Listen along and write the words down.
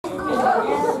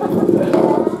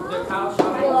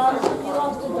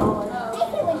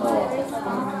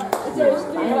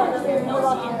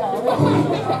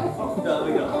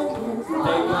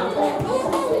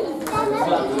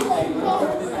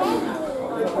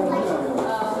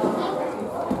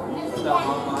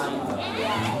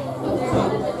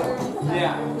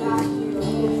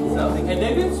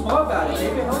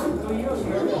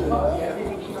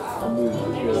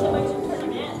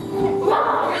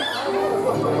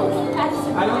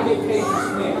I don't get paid to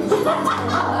snitch.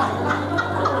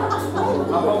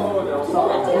 I'm over there,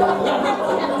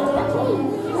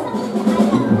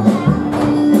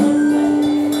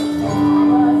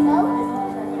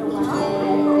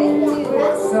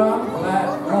 Some black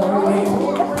rolling.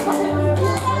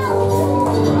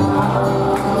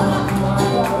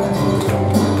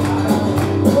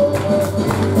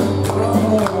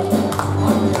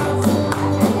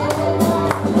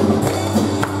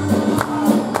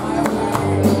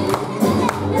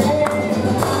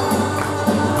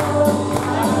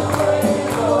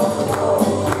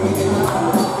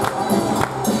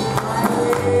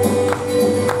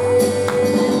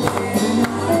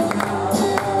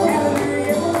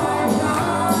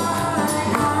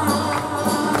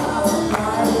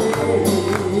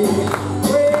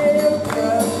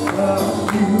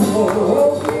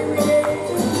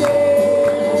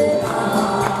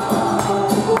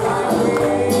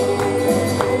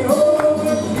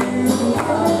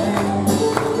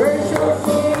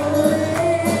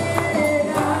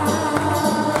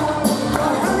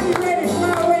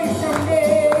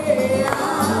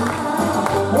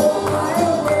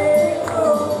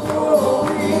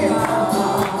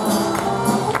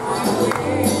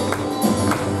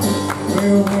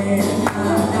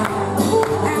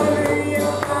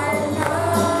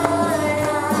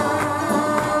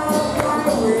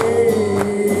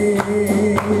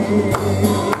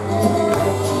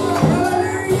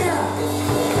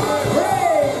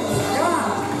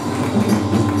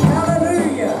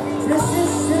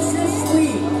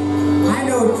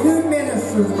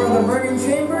 Brother Vernon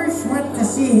Chambers went to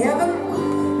see heaven.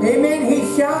 Amen.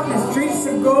 He's shouting the streets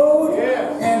of gold.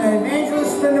 And an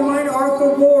evangelist friend of mine,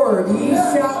 Arthur Ward, he's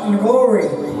shouting glory.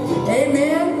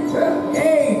 Amen.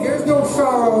 Hey, there's no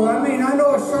sorrow. I mean, I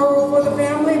know a sorrow for the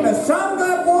family, but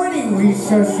someday morning we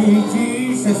shall see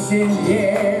Jesus in the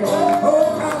air.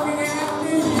 Oh, coming after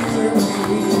you and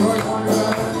me. Lord,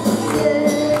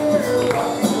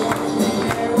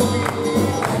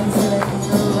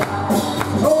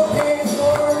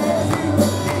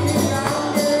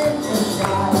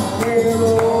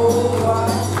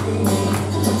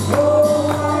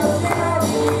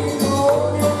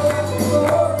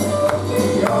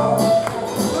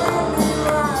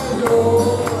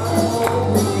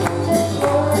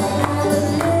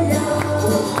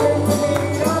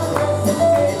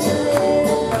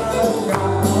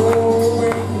 oh,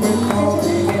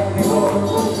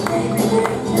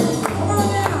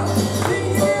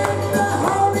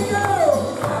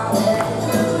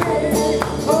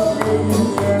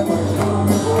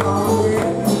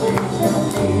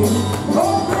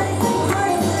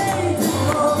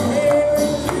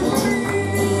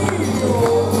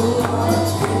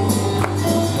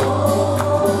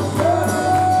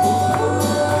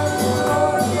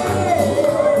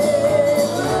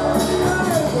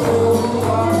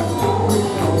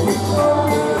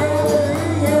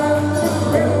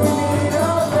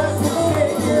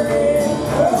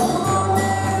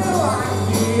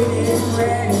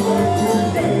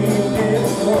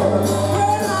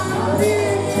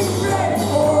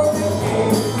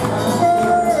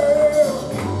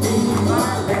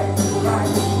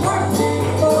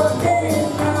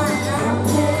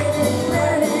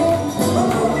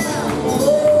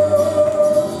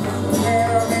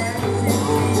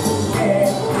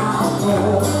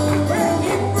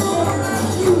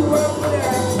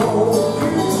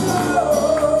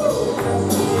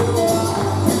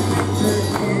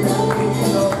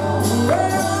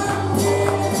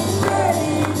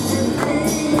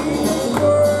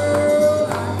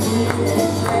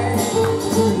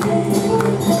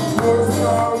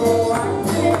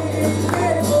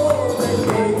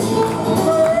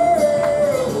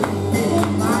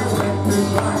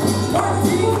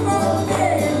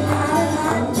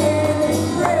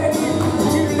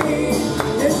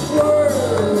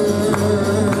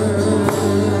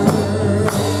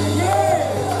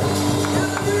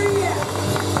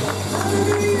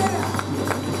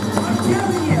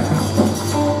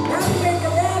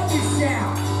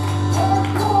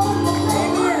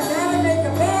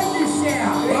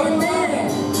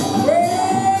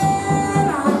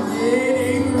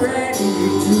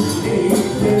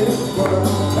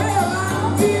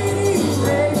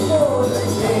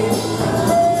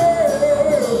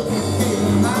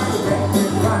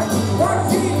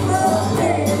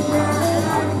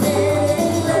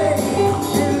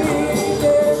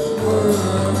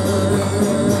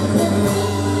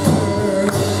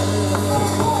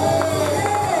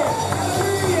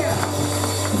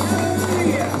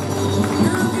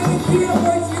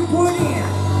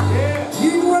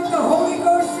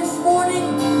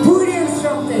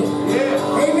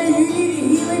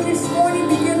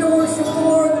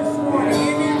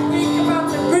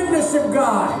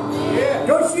 God.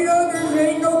 Don't you know there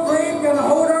ain't no grave gonna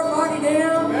hold our body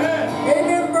down?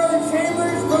 Amen, Brother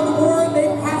Chambers, Brother Ward, they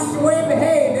passed away, but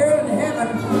hey, they're in heaven.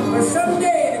 But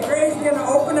someday the grave's gonna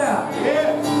open up.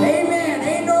 Amen.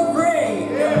 Ain't no grave.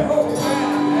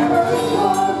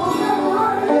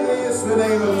 Praise the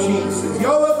name of Jesus.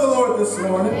 Y'all love the Lord this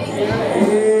morning.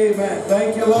 Amen.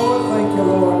 Thank you, Lord. Thank you,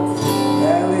 Lord.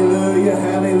 Hallelujah.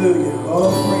 Hallelujah.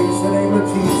 Oh, praise the name of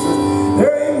Jesus.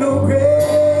 There ain't no grave.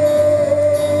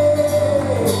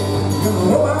 Gonna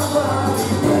hold my body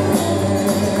down.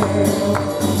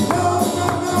 No, no,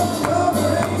 no, no,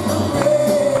 there ain't no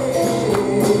grave.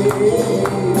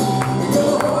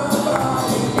 Gonna hold my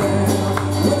body down.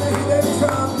 When I hear that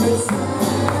trumpet sound,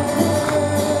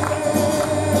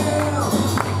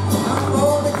 I'm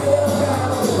gonna get up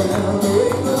out of the ground. There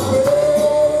ain't no grave.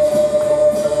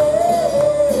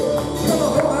 Gonna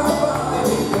hold my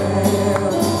body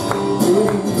down. There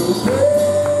ain't no grave.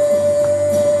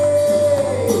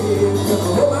 Gonna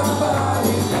hold my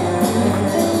body down.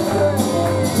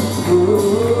 Oh,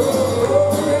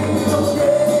 there ain't no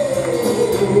grave.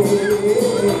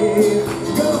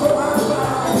 Gonna hold my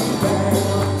body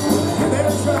down. And that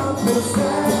trumpet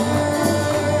sound,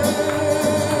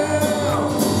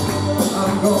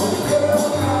 I'm gonna get up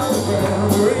out of the ground.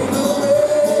 There ain't no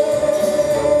grave.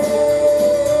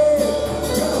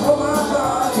 Gonna hold my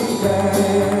body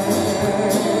down.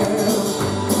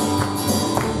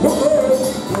 Glory,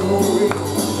 glory,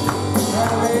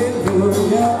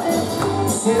 hallelujah.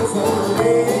 Since I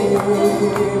laid my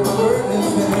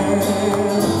burdens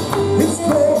down, it's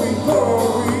glory,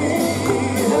 glory,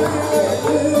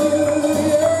 hallelujah.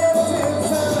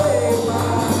 Since I laid my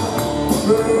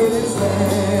burdens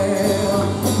down,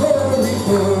 glory,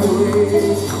 glory,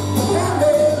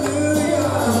 hallelujah.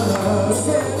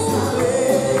 Since I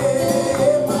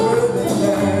laid my burdens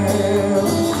down,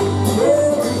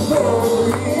 glory,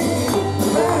 glory,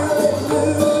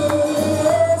 hallelujah.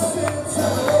 Since I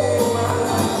laid my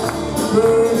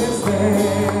burdens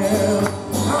down,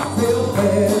 I feel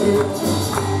better,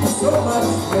 so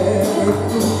much better.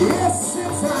 Yes,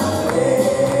 since I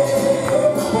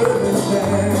laid my burdens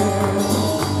down,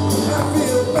 I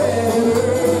feel better.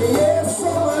 Yes,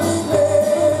 so much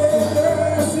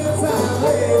better since I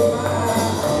laid my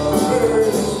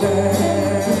burdens down.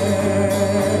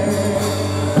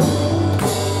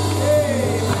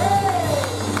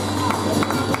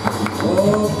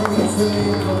 Oh, praise the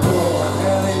name of the Lord.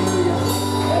 Hallelujah.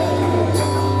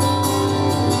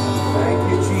 Thank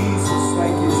you, Jesus.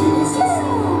 Thank you, Jesus.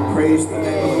 Praise the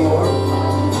name of the Lord.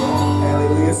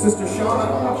 Hallelujah. Sister Shauna,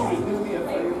 I want you to do me a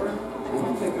favor.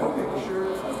 Take a picture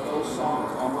of those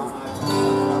songs on my iPhone.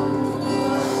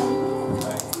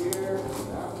 Right here.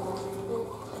 That one.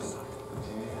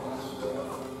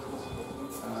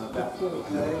 That one.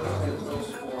 Okay. And those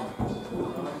four.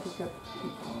 All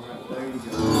right, there you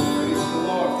go. Praise the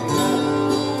Lord.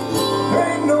 There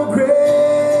ain't no grave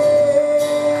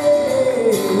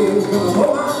gonna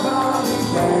hold my body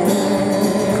down.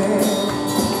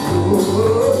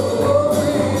 Oh,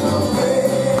 there ain't no grave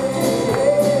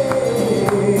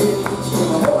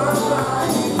gonna hold my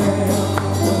body down.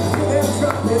 Hear that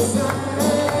trumpet sound,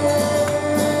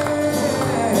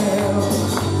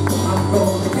 I'm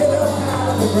gonna get up out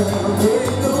of the ground. There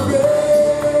ain't no grave.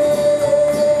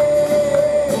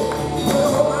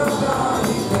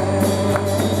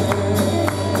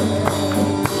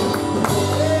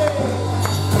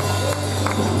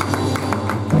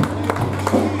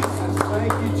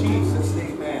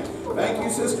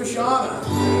 Sister Shauna.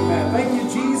 Amen. Thank you,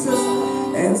 Jesus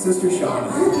and Sister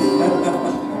Shauna.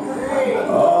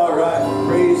 All right.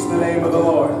 Praise the name of the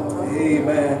Lord.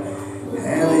 Amen.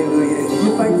 Hallelujah.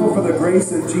 You're thankful for the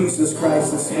grace of Jesus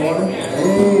Christ this morning.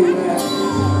 Amen.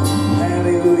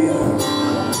 Hallelujah.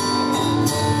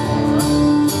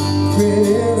 Great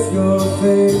is your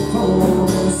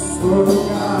faithfulness, Lord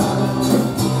God.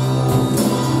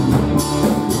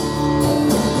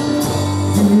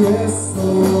 You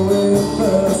wrestle with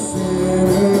the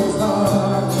sinner's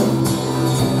heart.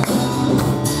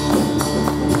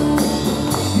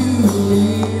 You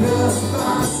lead us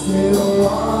by still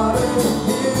water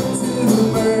into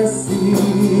mercy.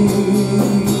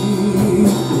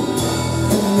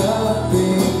 And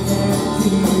nothing can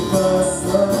keep us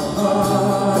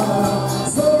apart.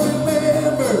 So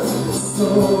remember,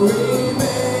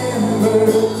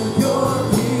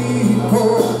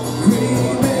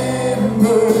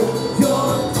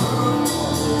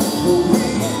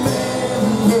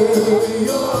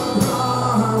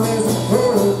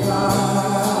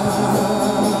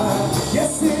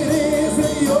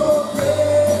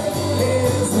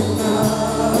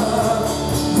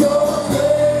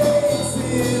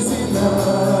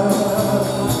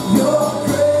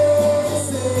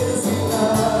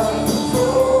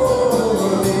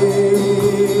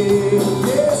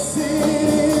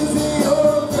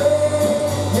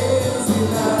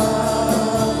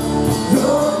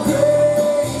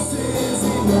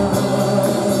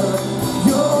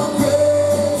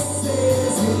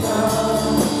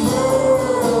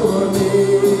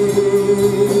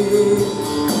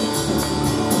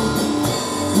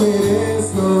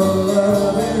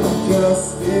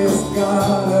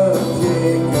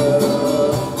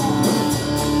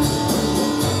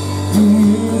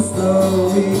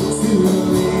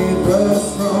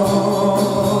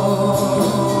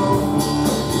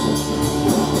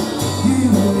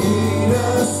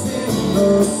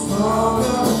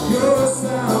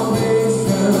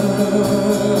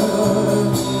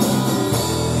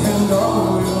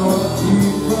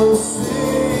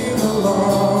 sing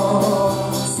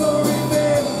along. So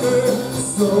remember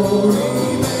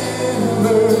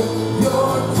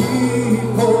your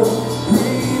people.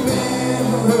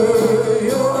 Remember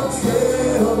your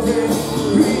children.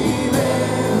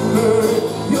 Remember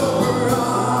your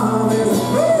promise,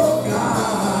 oh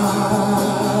God.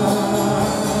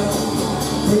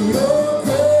 For your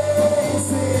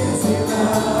grace is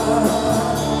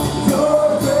enough. Your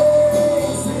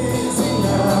grace is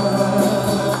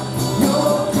enough.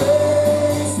 Your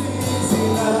grace is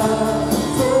enough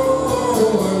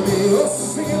for me. Oh,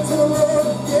 sing it to the Lord.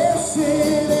 Yes,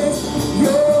 it is.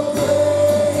 Your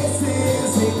grace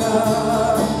is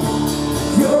enough.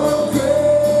 Your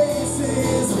grace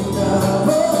is enough.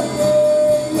 Oh,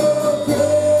 yeah, your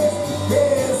grace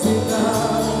is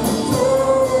enough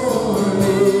for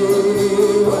me.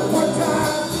 One more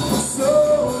time. So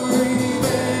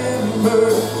remember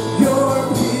your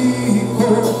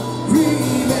people.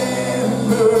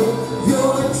 Remember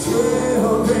your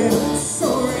children. So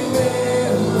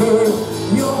remember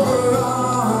your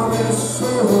promise,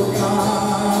 oh God.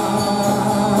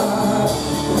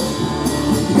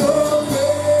 Your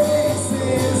grace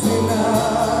is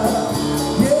enough.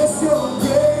 Yes, your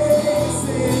grace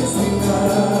is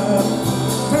enough.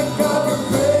 Thank God your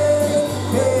grace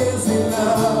is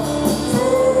enough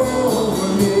for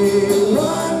me.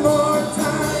 One more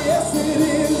time. Yes, it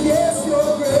is. Yes, your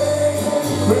grace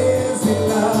is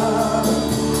enough.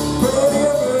 For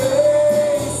your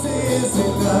grace is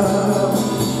enough.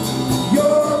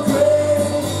 Your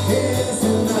grace is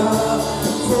enough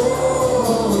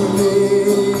for me.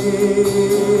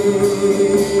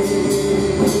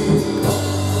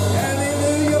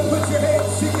 Hallelujah. Put your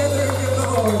hands together in your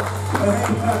Lord. A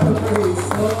hand clap of praise.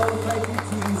 Oh, thank you,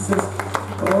 Jesus.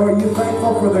 Oh, are you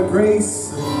thankful for the grace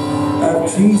of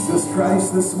Jesus Christ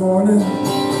this morning?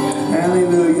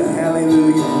 Hallelujah.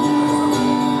 Hallelujah.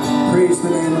 Praise the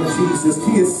name of Jesus.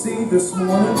 Can you see this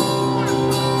morning?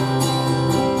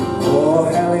 Oh,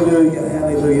 hallelujah,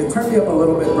 hallelujah. Turn me up a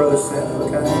little bit, Brother Seth,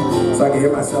 okay? So I can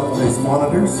hear myself on these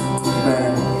monitors.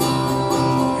 Amen.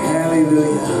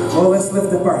 Hallelujah. Well, let's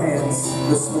lift up our hands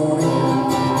this morning.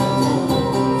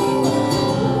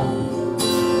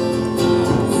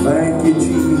 Thank you,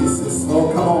 Jesus.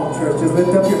 Oh, come on, church. Just lift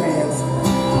up your hands.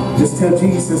 Just tell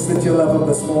Jesus that you love him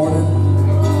this morning.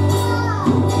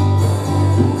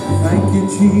 Thank you,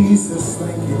 Jesus.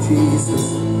 Thank you,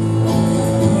 Jesus.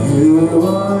 You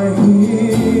are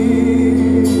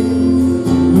here,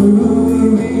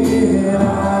 moving in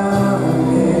our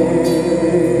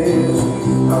midst.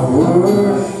 I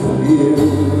worship you.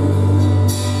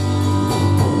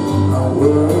 I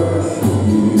worship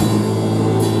you.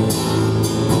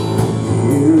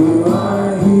 You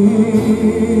are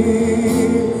here.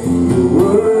 You're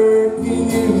working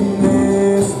in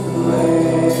this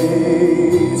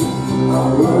place. I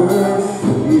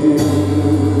worship you.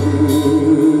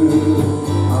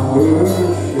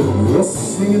 Let's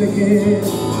sing it again.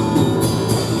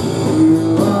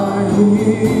 You are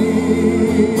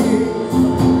here,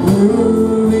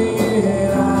 moving in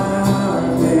our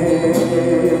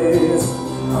midst.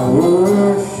 I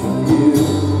worship you.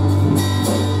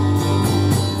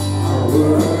 I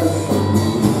worship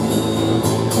you.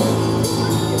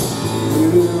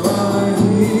 You are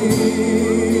here,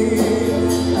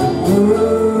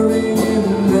 moving in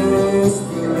this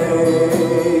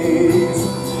place.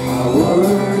 I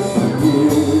worship you.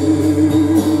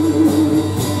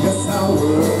 Yes, I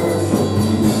worship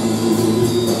you.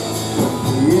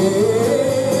 Yeah.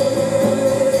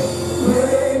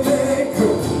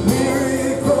 Waymaker,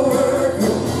 miracle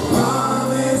worker,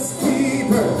 promise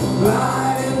keeper,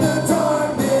 light in the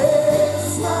darkness,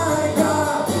 my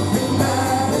God, and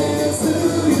that is who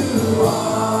you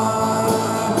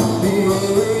are.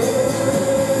 Yeah.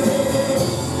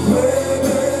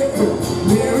 Waymaker,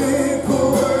 miracle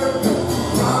worker,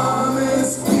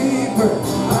 promise keeper,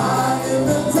 light in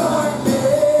the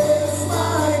darkness,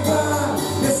 my God,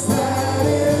 yes, that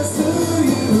is who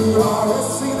you are. Let's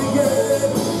sing it again.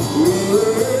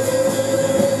 Yeah.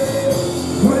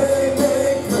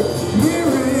 Waymaker,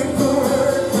 miracle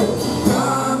worker,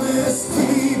 promise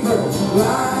keeper,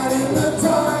 light in the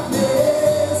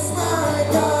darkness, my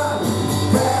God,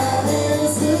 that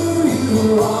is who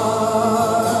you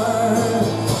are.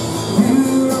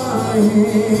 You are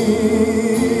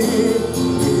here,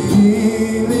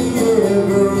 healing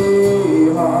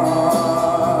every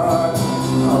heart.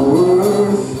 I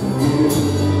worship you.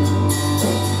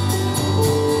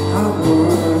 I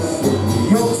worship you.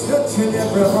 You're touching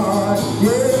every heart.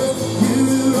 Yes, you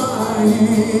are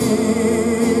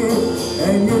here,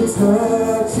 and you're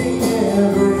touching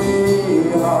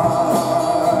every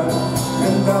heart.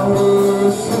 And I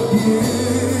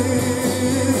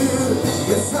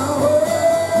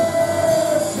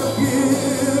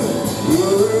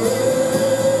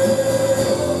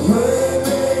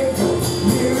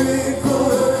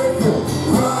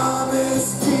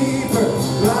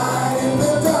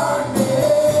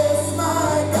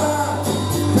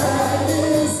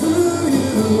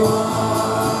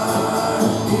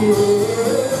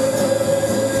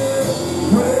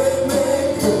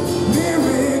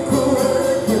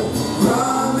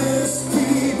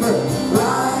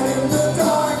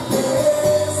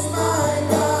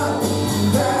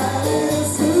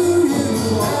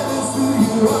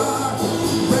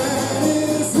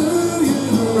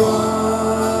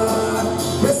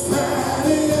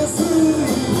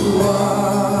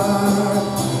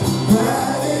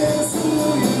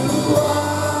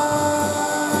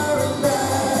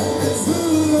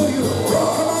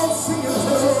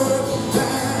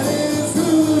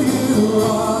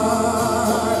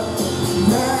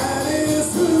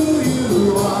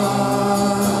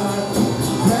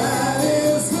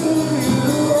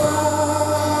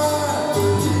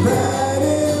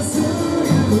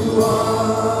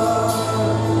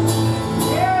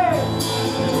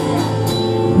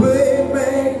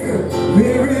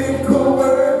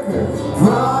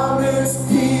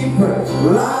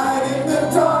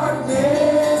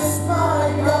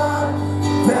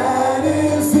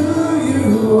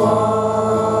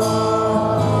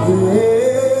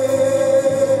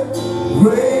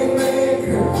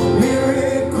Waymaker,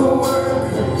 miracle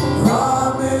worker,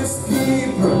 promise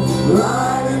keeper,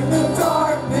 light in the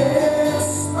darkness,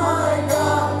 my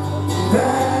God,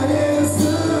 that is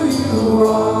who you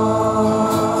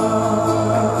are.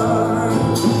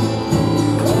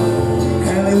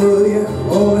 Hallelujah.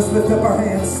 Oh, let's lift up our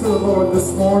hands to the Lord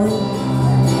this morning.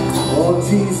 Oh,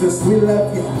 Jesus, we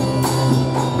love you.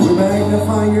 We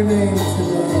magnify your name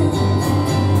today.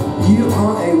 You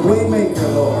are a way maker,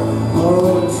 Lord.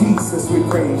 Oh, Jesus, we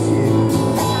praise you.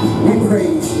 We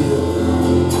praise you.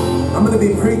 I'm going to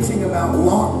be preaching about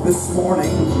Lot this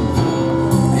morning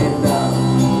and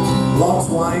Lot's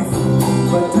wife.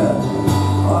 But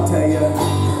I'll tell you,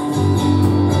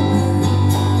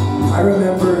 I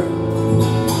remember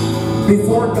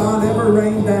before God ever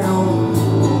rained down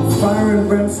fire and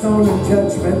brimstone and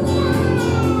judgment,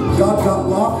 God got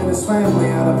Lot and his family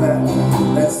out of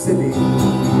that city.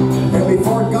 And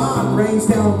before God rains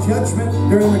down judgment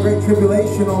during the Great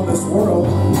Tribulation on this world,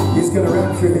 He's going to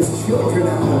rapture His children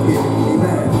out of here.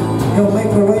 Amen. He'll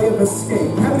make a way of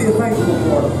escape. How many are thankful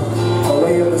for a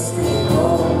way of escape?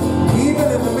 Oh,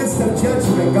 even in the midst of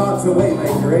judgment, God's a way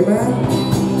maker. Amen.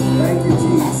 Thank you,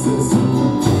 Jesus.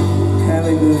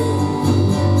 Hallelujah.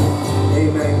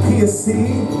 Amen. Key of C.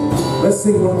 Let's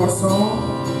sing one more song.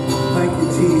 Thank you,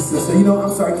 Jesus. You know,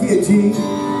 I'm sorry, key of G.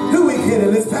 Who we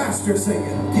kidding? It's Pastor singing.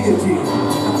 Key of G.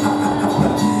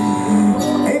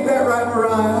 Ain't that right,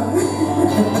 Mariah?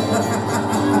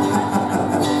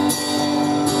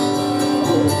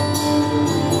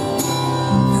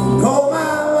 All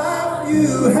my life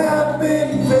you have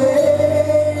been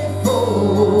faithful.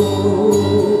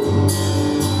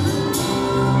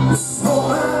 All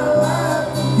my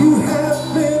life you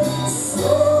have been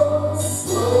so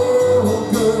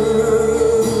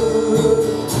good.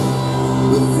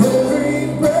 With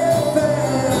every breath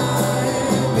that I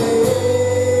am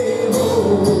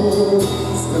able,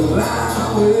 still I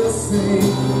will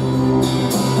sing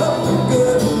of the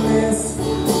goodness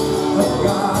of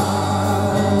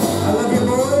God. I love your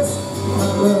voice. I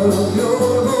love your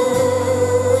voice.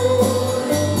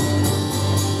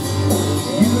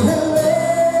 You have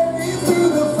led me through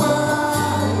the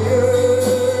fire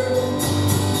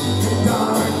and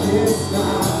darkness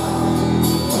night.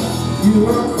 You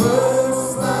are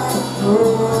close like no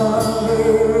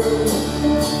other.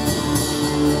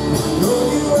 I know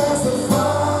you as a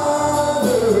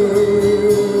father.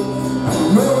 I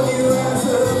know you as a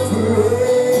friend.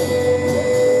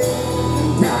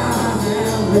 And I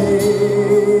have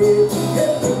lived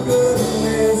in the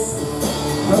goodness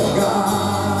of God.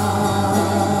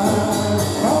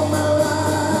 All my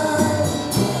life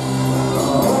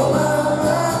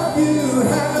you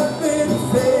have been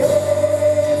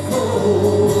faithful.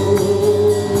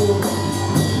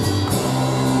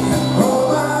 All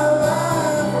my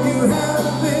life you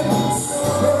have been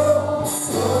so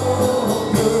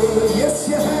good. Yes,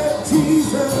 you have,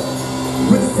 Jesus.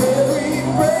 With every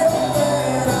breath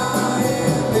that I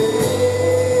am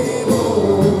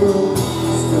able,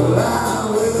 still I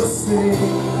will sing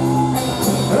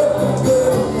of the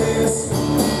goodness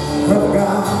of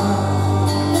God.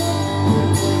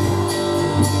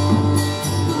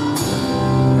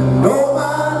 And all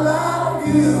my life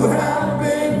you have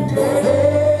been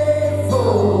faithful.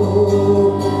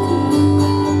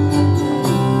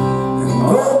 And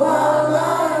all my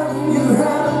life you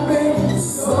have been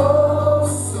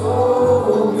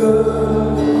so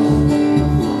good.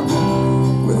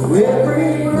 With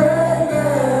every breath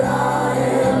that I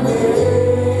am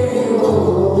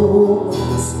able,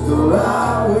 still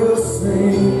I will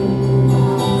sing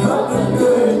of the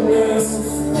goodness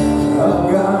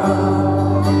of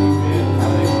God.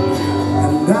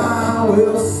 And I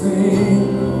will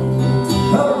sing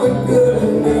of the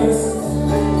goodness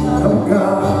of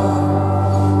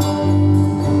God.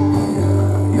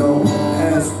 You know,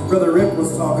 as Brother Rick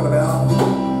was talking about,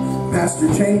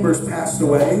 Pastor Chambers passed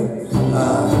away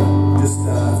just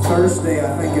Thursday,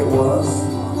 I think it was.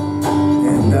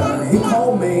 And he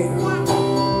called me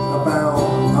about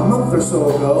a month or so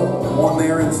ago on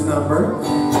Aaron's number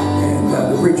and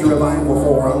the Preacher Revival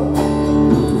Forum.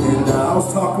 And I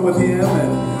was talking with him,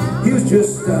 and he was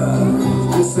just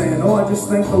saying, oh, I just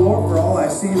thank the Lord for all I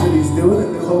see that He's doing at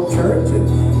New Hope Church.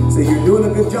 And so you're doing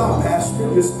a good job,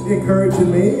 Pastor, just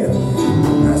encouraging me.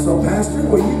 And I said, Pastor,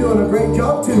 well, you're doing a great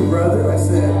job too, brother. I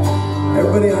said,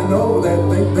 everybody I know, that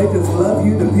they just love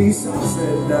you to pieces.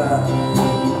 And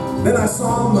then I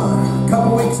saw him a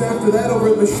couple weeks after that over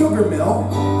at the sugar mill.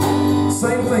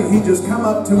 Same thing, he just come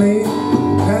up to me,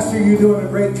 Pastor, you're doing a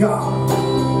great job.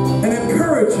 An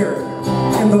encourager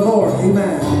in the Lord,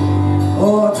 amen.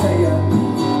 Oh, I'll tell you,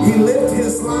 He lived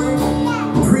his life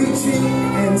preaching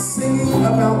and singing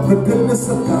about the goodness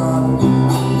of God.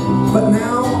 But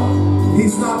now,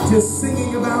 he's not just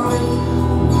singing about it,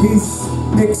 he's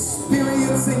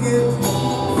experiencing it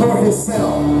for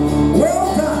himself.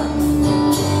 Well done,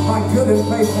 my good and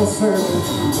faithful servant.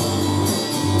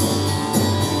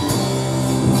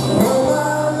 All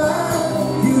my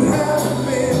life, you have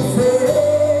been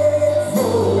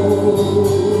faithful.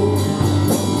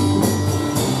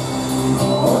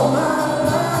 All my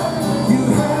life, you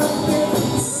have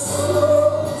been so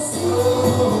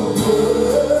good.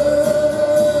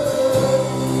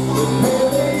 With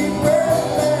every breath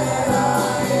that I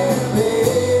am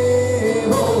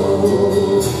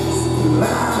able, still I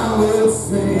will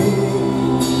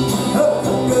sing of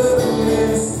the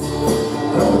goodness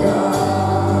of God.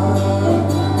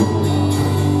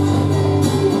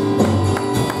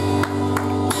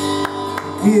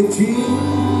 Give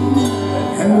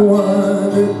and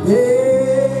what a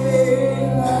day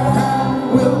that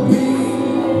will be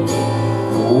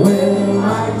when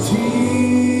my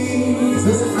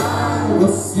Jesus I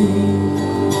will see.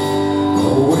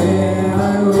 When I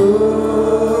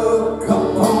look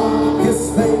upon his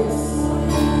face,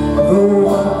 the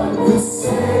one who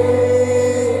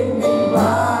saved me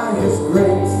by his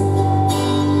grace,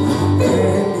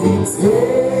 and he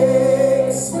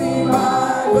takes me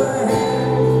by the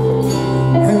hand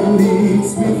and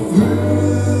leads me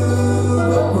through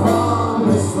the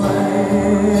promised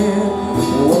land.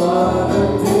 What a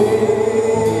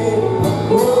day, a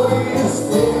glorious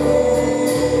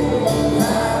day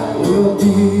that will be.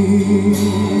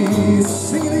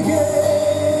 Sing it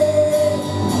again.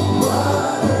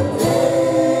 What a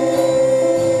day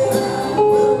that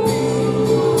will be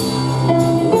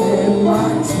when my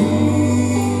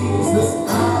Jesus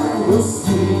I will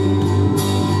see.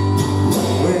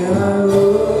 When I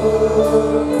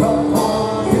look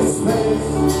upon his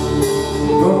face,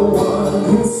 the one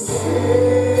who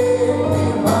saved me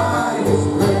by his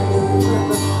grace,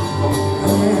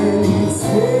 and he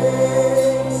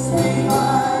takes me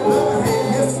by the hand,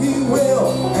 yes he will,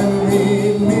 and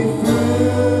lead me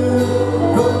through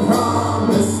the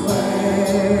promised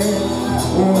land.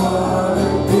 What a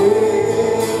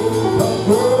day, a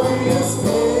glorious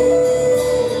day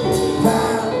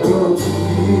that will be.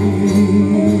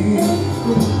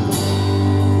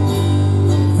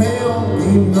 There'll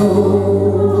be no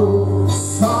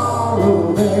sorrow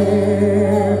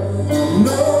there,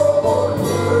 no more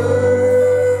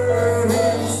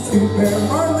burdens to bear.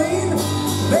 Marlene,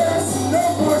 there's no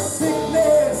more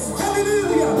sickness,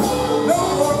 hallelujah, no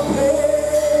more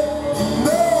pain,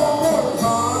 no more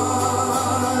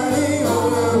crying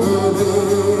over there.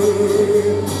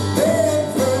 And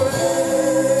forever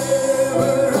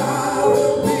I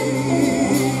will be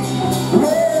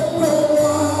with the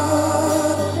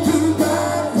one who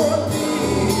died for me.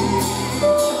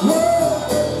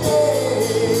 What a day,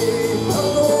 a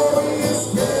glorious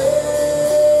day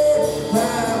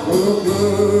that will be.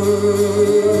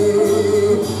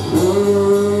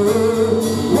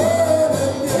 What a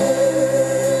day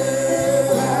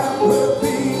that will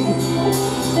be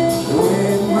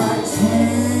when my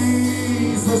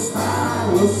Jesus I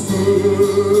will see.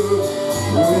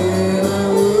 When I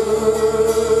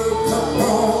look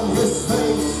upon his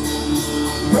face,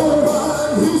 the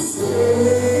one who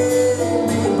saved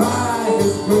me by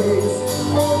his grace,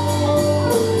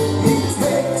 he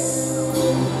takes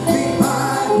me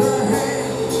by the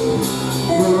hand,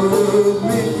 lead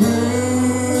me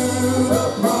through the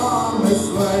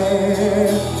promised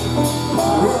land.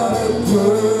 What a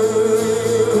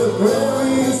good,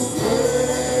 glorious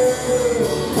day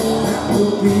that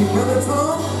will be.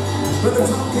 Brother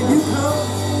Tom, can you come?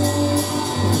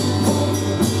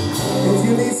 If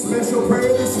you need special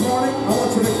prayer this morning, I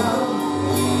want you to come.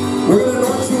 We're going to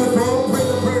anoint you with oil, pray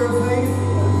the prayer of faith.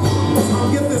 Tom,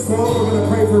 get this oil. We're going to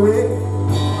pray for Rick.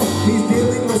 He's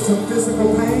dealing with some physical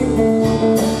pain.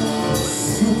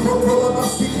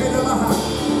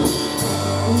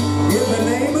 In the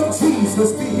name of Jesus,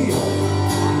 be healed.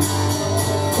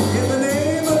 In the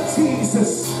name of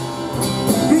Jesus,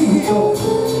 be healed.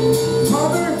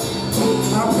 Father,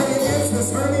 I pray against this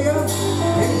hernia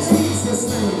in Jesus'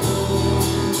 name.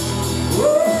 Oh,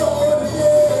 what a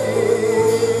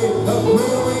day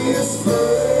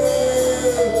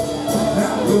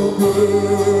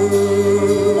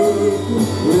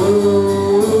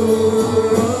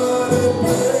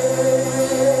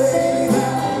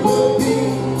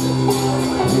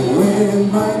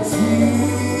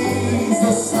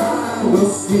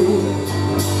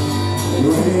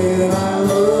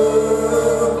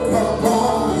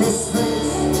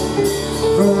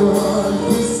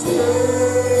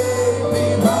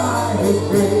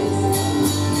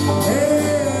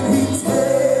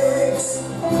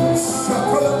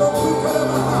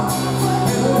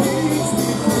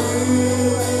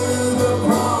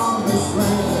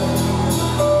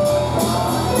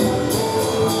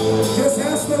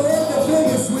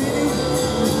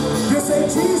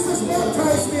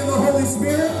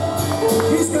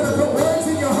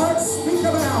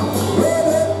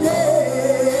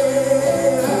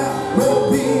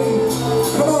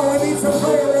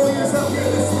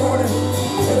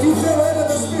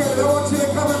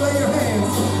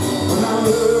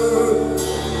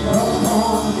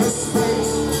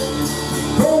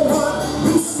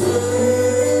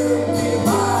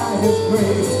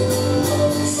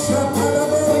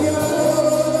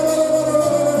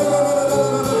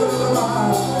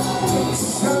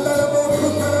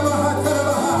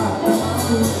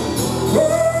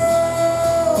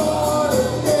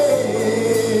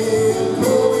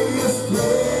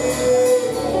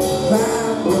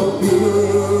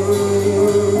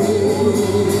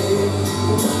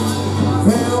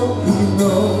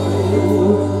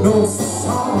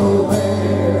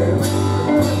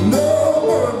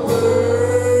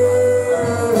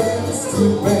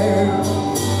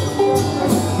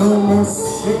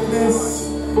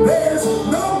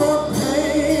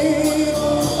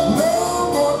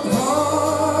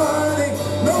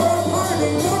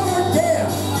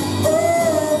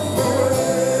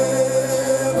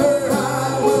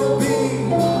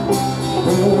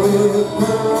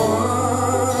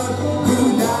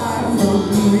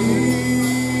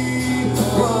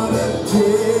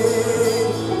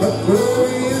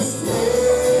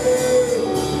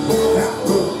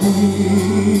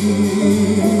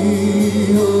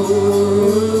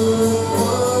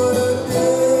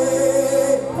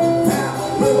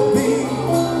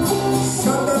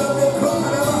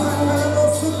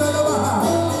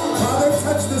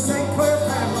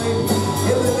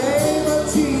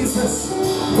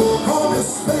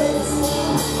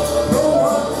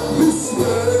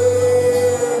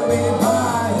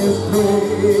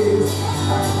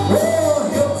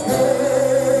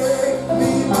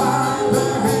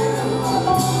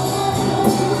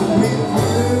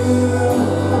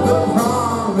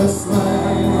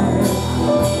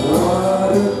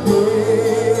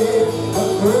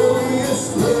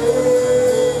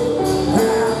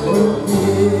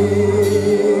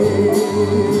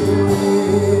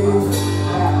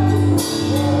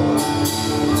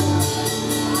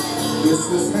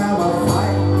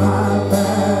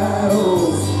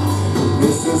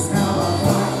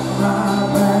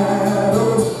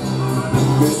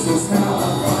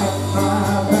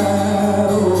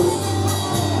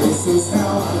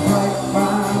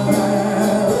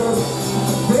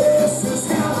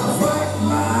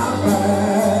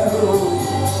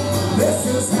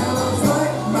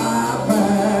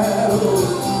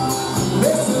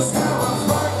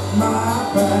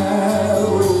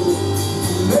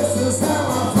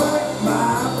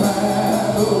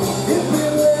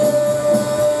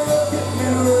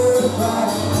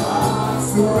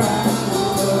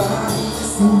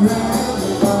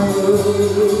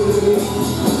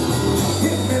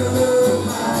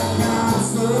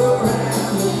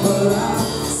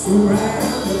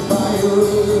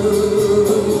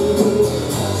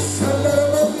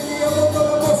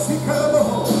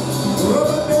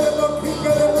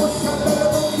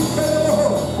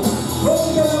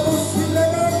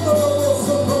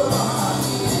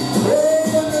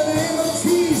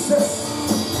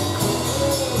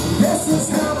This is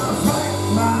how I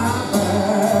fight my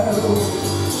battle.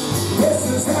 This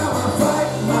is how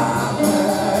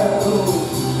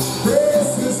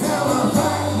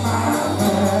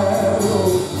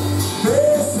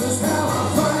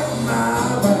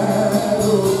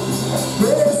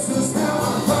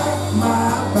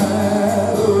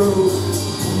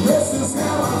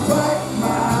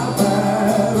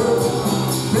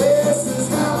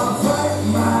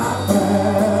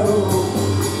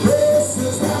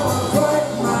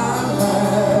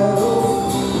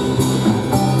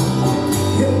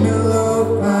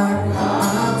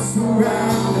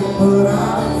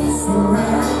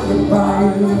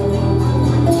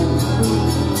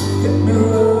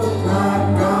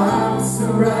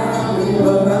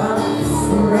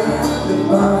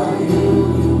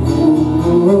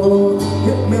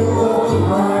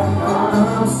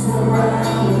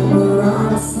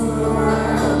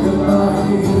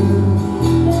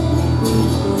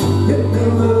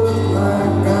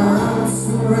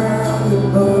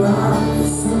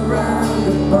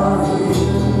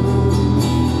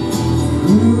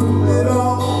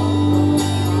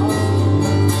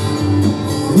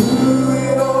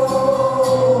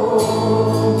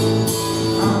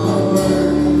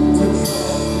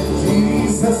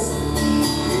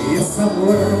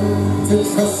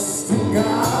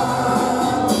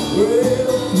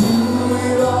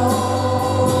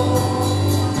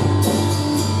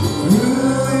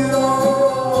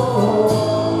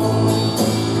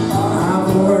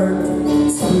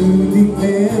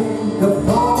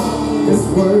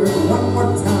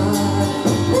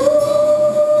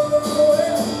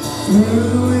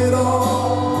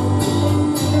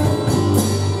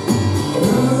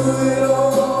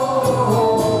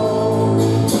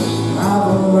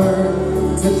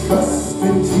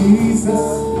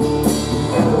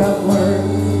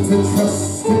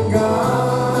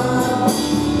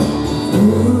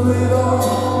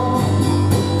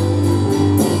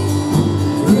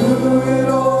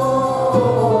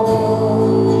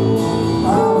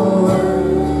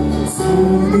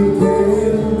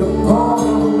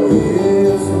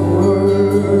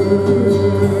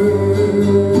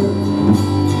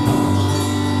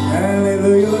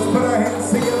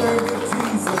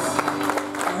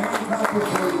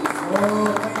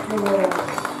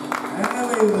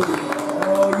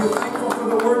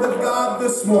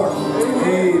this morning.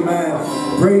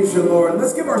 Amen. Praise the Lord.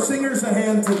 Let's give our singers a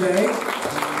hand today.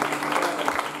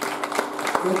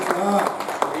 Good job.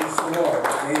 Praise the Lord.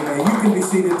 Amen. You can be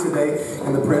seated today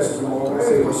in the presence of the Lord.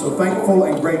 We're so thankful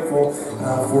and grateful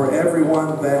for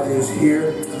everyone that is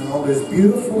here on this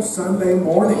beautiful Sunday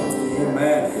morning.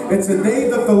 Amen. It's a day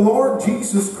that the Lord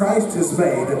Jesus Christ has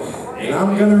made, and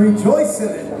I'm going to rejoice in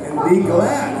it and be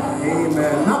glad.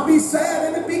 Amen. Not be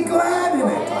sad and be glad in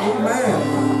it.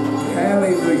 Amen.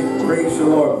 Hallelujah. Praise the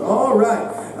Lord. All right.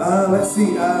 Let's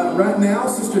see. Right now,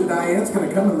 Sister Diane's going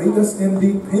to come and lead us in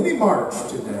the Penny March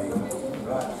today.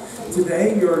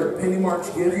 Today, your Penny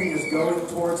March giving is going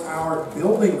towards our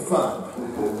building fund.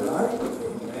 Right?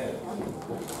 Amen.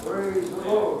 Praise the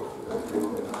Lord.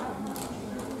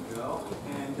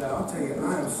 And I'll tell you,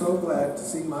 I am so glad to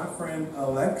see my friend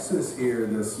Alexis here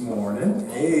this morning.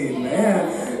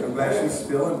 Amen. I'm glad she's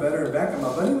feeling better and back. And my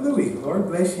buddy Louie. Lord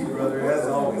bless you, brother, as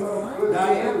always.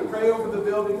 Diane, pray over the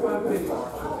building fund Penny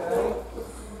March, okay?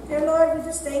 Dear Lord, we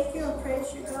just thank you and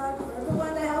praise you, God, for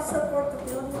everyone that helps support the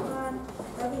building fund.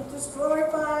 That we just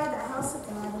glorify the house of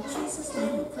God. In Jesus'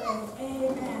 name we pray.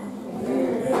 Amen.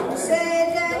 If you say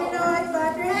it, then you know it,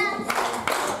 clap your hands.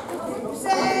 If you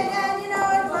say it, then you know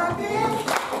it, clap your hands.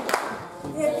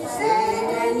 If you say it,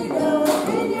 then you know it,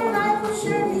 then your life will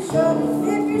surely show.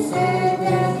 If you say it,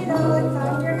 then you know it,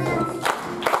 clap your hands.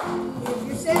 If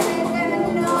you say it, then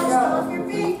you know it, stomp your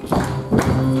feet. If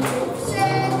you say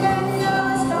it, then you know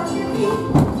it, stomp your feet.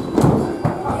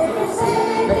 If you say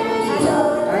it, then you know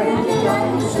it, then your life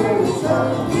will surely show.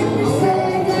 If you say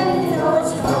it, then you know it,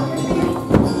 stomp your feet.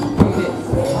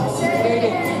 If you say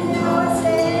it, then you know it,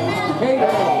 say amen.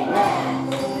 Amen.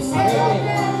 If you say it,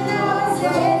 then you know it,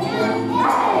 say amen.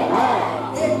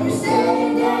 If you say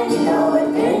it, then you know it,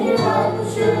 then your life will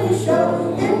surely show.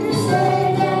 If you say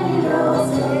it, then you know it,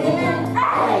 say amen.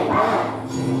 Amen.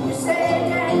 If you say it,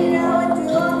 then you know it, do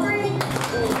all three.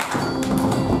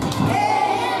 Amen.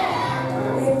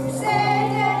 If you say it,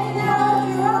 then you know it,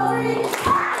 do all three.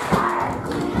 Amen.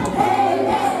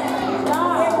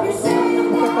 If you say it,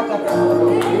 then you know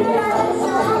it, then your life will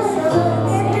surely show.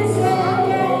 If you say it,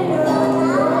 then you know it, do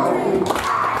all three.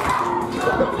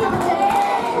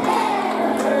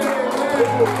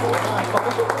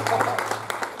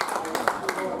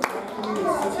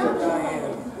 Sister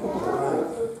Diane. All right.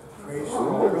 Praise the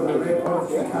Lord. Brother Rick, why don't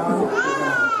you come? We're going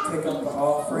to take up the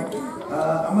offering.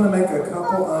 I'm going to make a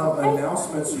couple of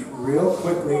announcements real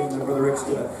quickly, and then Brother Rick's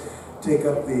going to take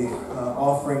up the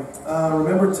offering.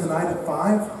 Remember, tonight at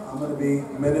 5, I'm going to be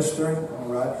ministering. All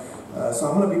right. So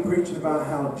I'm going to be preaching about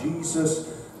how Jesus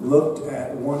looked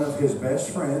at one of his best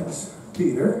friends,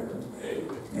 Peter,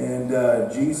 and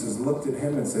Jesus looked at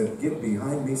him and said, "Get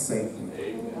behind me, Satan."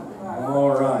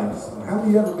 All right. So how many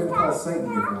of you ever been called Satan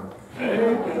before?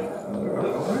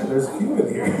 All right, there's a few in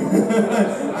here.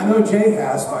 I know Jay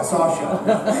has by Sasha.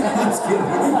 Just kidding.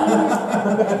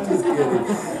 Just kidding.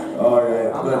 All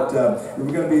right. But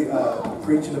we're going to be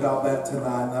preaching about that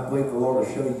tonight, and I believe the Lord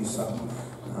will show you something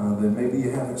that maybe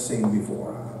you haven't seen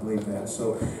before. I believe that.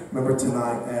 So remember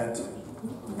tonight at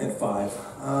 5.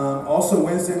 Also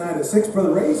Wednesday night at 6,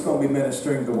 Brother Ray's going to be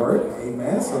ministering the word.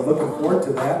 Amen. So looking forward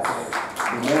to that.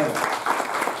 Amen.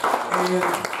 And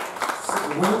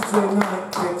Wednesday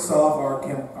night kicks off our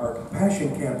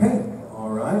Compassion campaign. All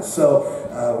right. So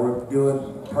we're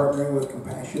partnering with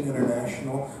Compassion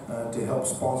International to help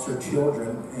sponsor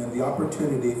children, and the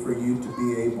opportunity for you to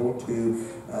be able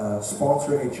to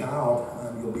sponsor a child.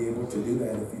 You'll be able to do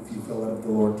that if you feel led of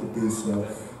the Lord to do so.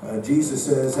 Jesus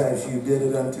says, "As you did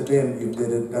it unto them, you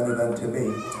done it unto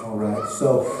me." All right.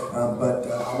 So, but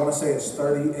I want to say it's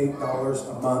 $38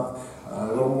 a month, a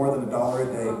little more than $1 a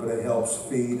day, but it helps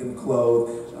feed and clothe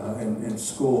and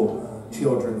school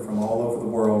children from all over the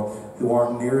world who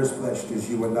aren't near as blessed as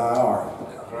you and I are.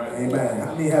 Amen.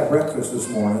 How many had breakfast this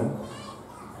morning?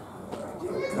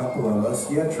 A couple of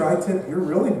us. Yeah, tri-tip, you're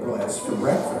really blessed for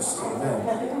breakfast. Amen.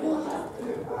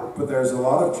 But there's a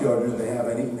lot of children that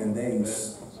haven't eaten in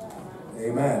days.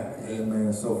 Amen.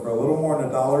 Amen. So for a little more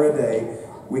than $1 a day,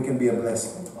 we can be a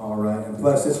blessing. All right. And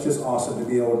plus, it's just awesome to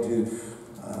be able to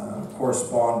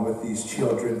correspond with these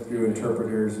children through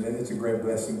interpreters, and it's a great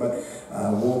blessing. But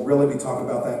we'll really be talking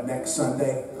about that next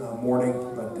Sunday morning,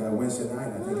 but Wednesday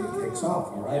night, I think it kicks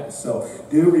off. All right. So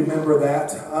do remember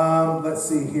that. Let's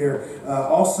see here.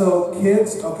 Also,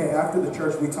 kids. Okay, after the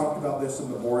church, we talked about this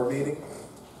in the board meeting.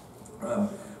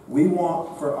 We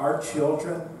want for our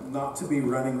children not to be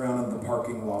running around in the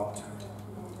parking lot.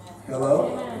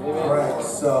 Hello? All right,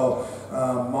 so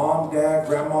mom, dad,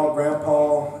 grandma,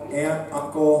 grandpa, aunt,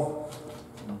 uncle,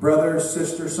 brother,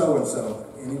 sister, so-and-so.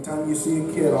 Anytime you see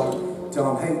a kid on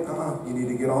tell them, hey, you need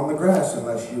to get on the grass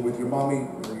unless you're with your mommy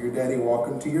or your daddy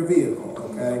walking to your vehicle,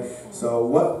 okay?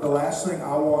 So the last thing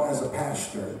I want as a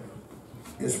pastor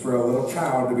is for a little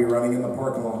child to be running in the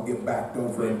parking lot and get backed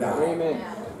over and die. Amen.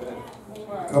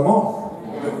 Come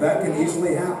on. But that can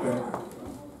easily happen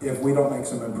if we don't make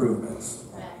some improvements.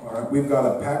 All right? We've got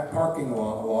a packed parking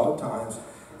lot a lot of times,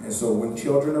 and so when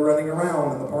children are running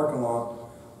around in the parking lot,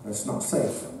 that's not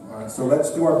safe. All right? So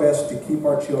let's do our best to keep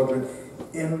our children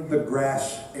in the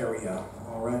grass area.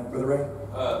 All right, Brother Ray?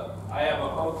 I have an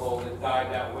uncle that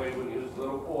died that way when he was a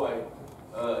little boy.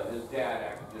 His dad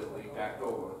accidentally backed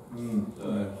over.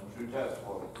 So that's a true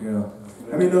testimony. Yeah.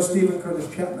 I mean, know Stephen Curtis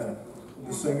Chapman,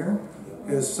 the singer?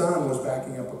 His son was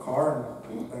backing up a car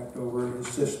and backed over his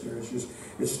sister.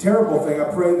 It's a terrible thing. I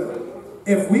pray that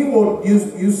if we will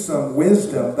use some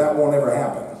wisdom, that won't ever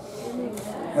happen.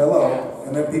 Hello.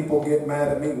 And then people get mad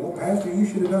at me. Well, Pastor, you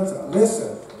should have done something.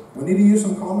 Listen, we need to use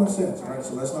some common sense. All right,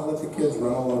 so let's not let the kids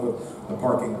run all over the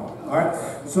parking lot. All right,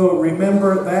 so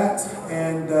remember that.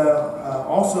 And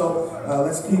also,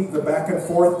 let's keep the back and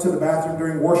forth to the bathroom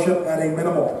during worship at a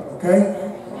minimal. Okay?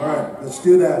 All right, let's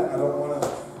do that. I don't want to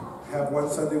have one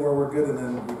Sunday where we're good and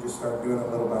then we just start doing it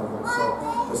little by little. So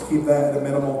let's keep that at a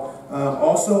minimal.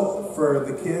 Also, for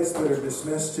the kids that are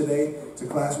dismissed today to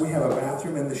class, we have a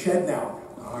bathroom in the shed now.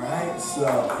 All right, so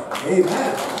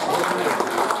amen.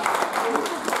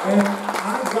 And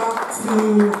I got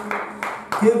to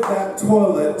give that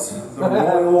toilet the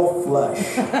royal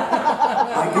flush.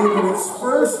 I gave it its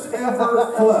first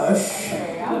ever flush.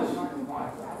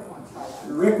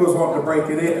 Rick was wanting to break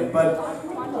it in, but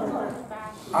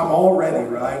I'm all ready,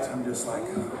 right? I'm just like,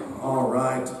 all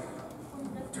right.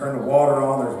 Turn the water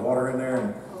on. There's water in there.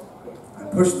 And I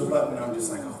push the button. And I'm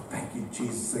just like, oh, thank you,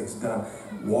 Jesus. It's done.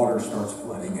 Water starts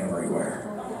flooding everywhere.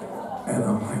 And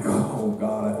I'm like, oh,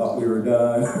 God, I thought we were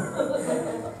done.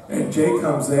 And Jay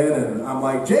comes in, and I'm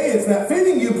like, Jay, it's that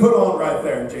fitting you put on right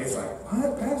there. And Jay's like,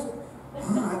 what, Pastor?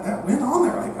 That went on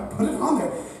there. Like, I put it on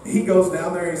there. He goes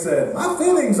down there and he said, my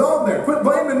fitting's on there. Quit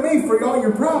blaming me for all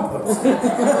your problems.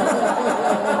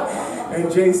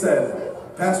 And Jay said,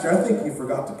 Pastor, I think you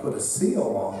forgot to put a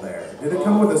seal on there. Did it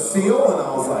come with a seal? And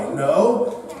I was like,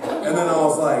 no. And then I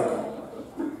was like,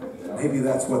 maybe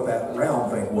that's what that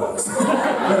round thing was. But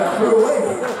I threw away.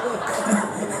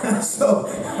 So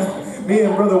me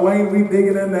and Brother Wayne, we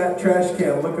digging in that trash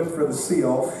can looking for the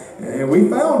seal. And we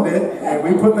found it. And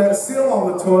we put that seal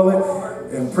on the toilet.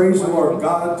 And praise the Lord,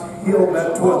 God healed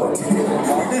that toilet.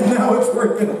 And now it's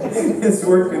working. It's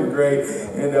working great.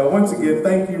 And once again,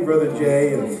 thank you, Brother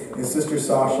Jay and Sister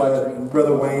Sasha and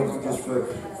Brother Wayne, just for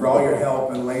all your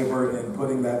help and labor in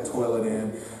putting that toilet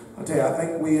in. I'll tell you, I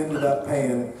think we ended up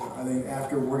paying, I think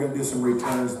after we're going to do some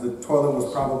returns, the toilet was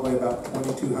probably about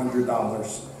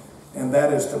 $2,200. And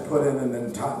that is to put in an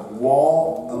entire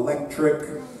wall,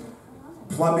 electric,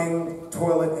 plumbing,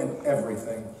 toilet, and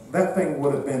everything. That thing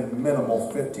would have been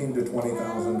minimal $15,000 to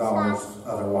 $20,000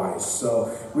 otherwise. So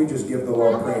we just give the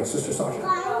Lord praise. Sister Sasha.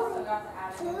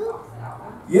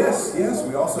 Yes,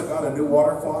 we also got a new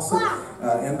water faucet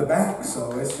in the back.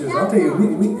 So it's just, I'll tell you,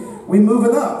 we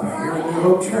moving up here at New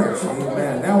Hope Church.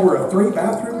 Amen. Now we're a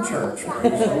 3-bathroom church.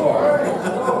 Praise the Lord.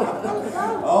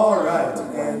 All right.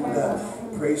 And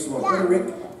praise the Lord. Brother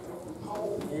Rick.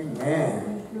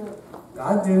 Amen.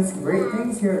 God doing some great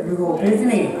things here at New Hope, isn't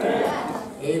He?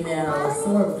 Amen. I was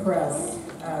so impressed.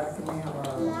 Can we have our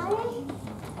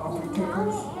offering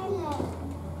takers?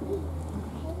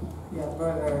 Yeah,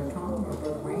 Brother Tom or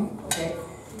Brother Wayne. Okay.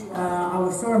 I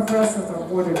was so impressed with our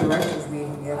Board of Directors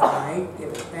meeting the other night.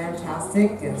 It was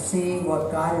fantastic and seeing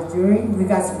what God is doing. We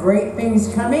got some great things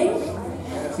coming.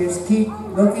 Just keep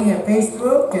looking at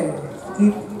Facebook and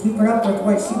keeping up with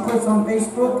what she puts on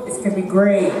Facebook. It's going to be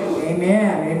great.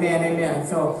 Amen. Amen. Amen.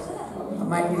 So I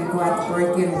might need to go out to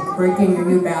break in your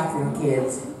new bathroom,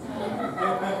 kids.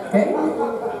 Okay?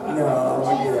 No, I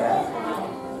won't do that.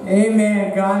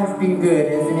 Amen. God has been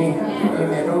good, isn't He?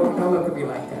 Amen. Don't look at me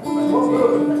like that. I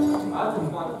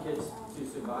just want kids to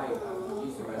survive.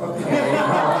 Okay.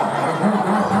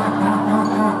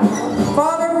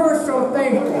 Father, we're so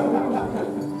thankful.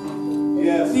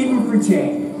 Yes. Even for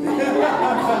Jane.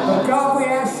 But God, we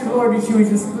ask you, Lord, that you would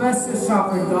just bless this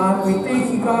offering, God. We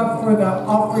thank you, God, for the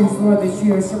offerings, Lord, that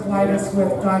you have supplied us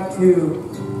with, God,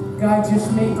 to, God,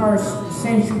 just make our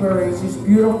sanctuaries just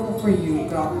beautiful for you,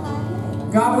 God.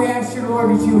 God, we ask you,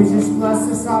 Lord, that you would just bless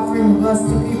this offering and bless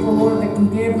the people, Lord, that can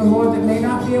give, and Lord, that may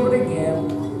not be able to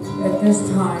give at this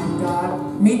time,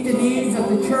 God. Meet the needs of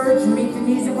the church, meet the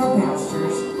needs of our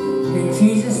pastors. In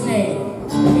Jesus' name,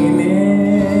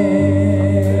 amen.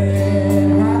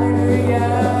 Hallelujah.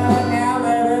 Now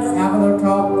let us have a little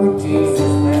talk with Jesus.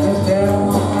 Let us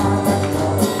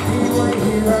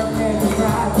hear our penny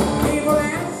cry. He will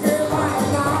answer my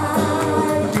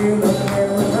life. Feel the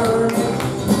fire burning,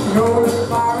 know the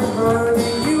fire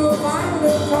burning. You will find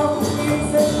the talk of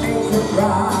Jesus makes it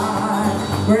right.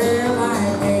 Well,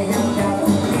 I may have got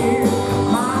to fear,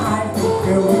 my eyes will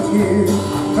fill with tears,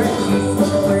 but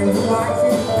Jesus brings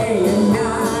watching day and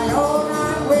night. All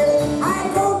night well, I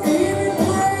go to him in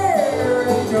prayer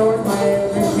and knows my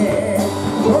every care.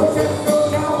 Oh, just go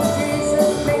down to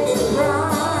Jesus makes it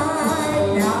right.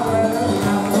 Now let us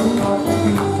not talk to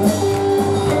Jesus.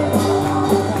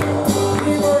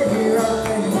 He will hear our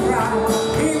penny cry.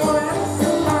 He will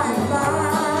answer my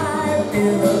life.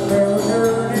 Feel the bell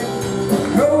burning,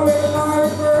 know the fire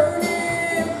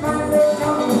burning. Find the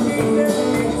tongue of Jesus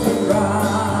makes it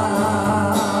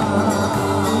right.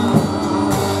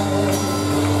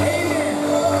 Amen.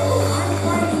 I'm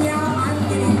finding out I'm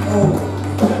getting old.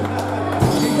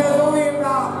 Because only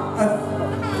about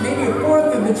maybe a fourth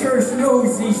of the church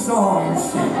knows these songs.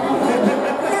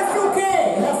 That's okay.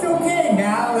 That's okay.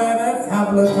 Now let us have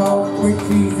a little talk with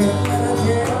Jesus. Let us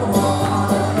hear him on our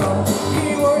throne. He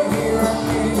will hear our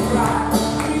penny cry.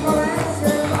 He will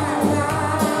answer my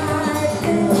life.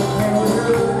 He will tell the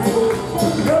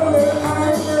burning, know the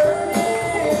fire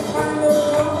burning. Find the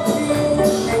talk of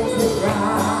Jesus makes it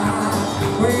right.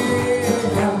 We'll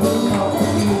have a little talk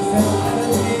with Jesus. Let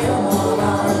us hear him on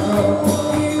our throne.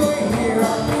 He will hear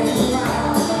our penny cry.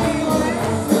 He will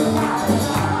answer my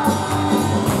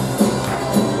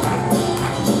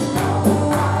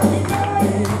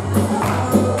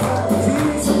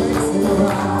Jesus makes it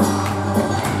right.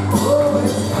 Oh,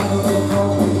 let's have a little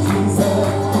talk with Jesus.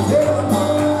 Tell him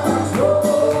all our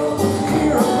trouble.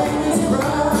 Hear our pennies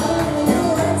cry. He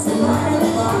will answer my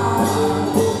fire.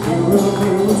 He will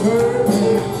hear what's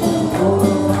hurting. Oh,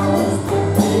 the fire's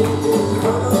burning.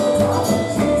 Have a little talk with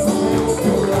Jesus makes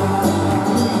it right.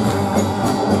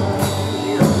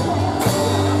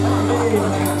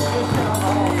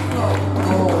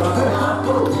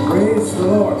 Praise the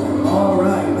Lord. All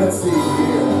right, let's see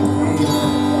here.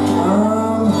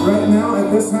 Right now, at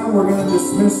this time, we're going to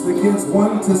dismiss the kids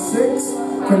 1 to 6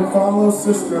 can follow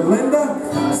Sister Linda.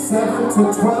 7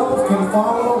 to 12 can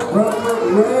follow Brother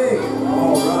Ray.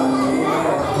 All right,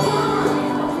 amen.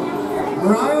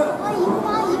 Mariah?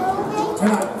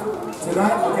 Tonight.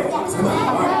 Tonight? Okay, tonight.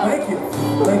 All right, thank you.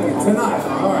 Thank you. Tonight.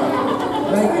 All right.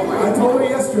 Thank you. I told her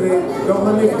yesterday, don't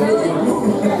let me forget you.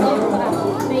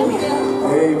 Amen.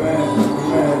 Amen.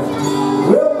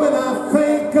 Well, when I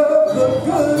think of the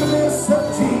goodness of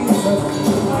Jesus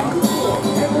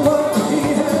and what he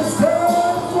has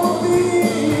done for me,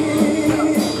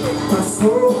 my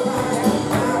soul cries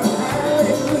out,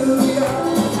 hallelujah.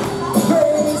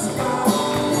 Praise God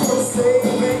for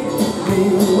saving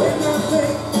me.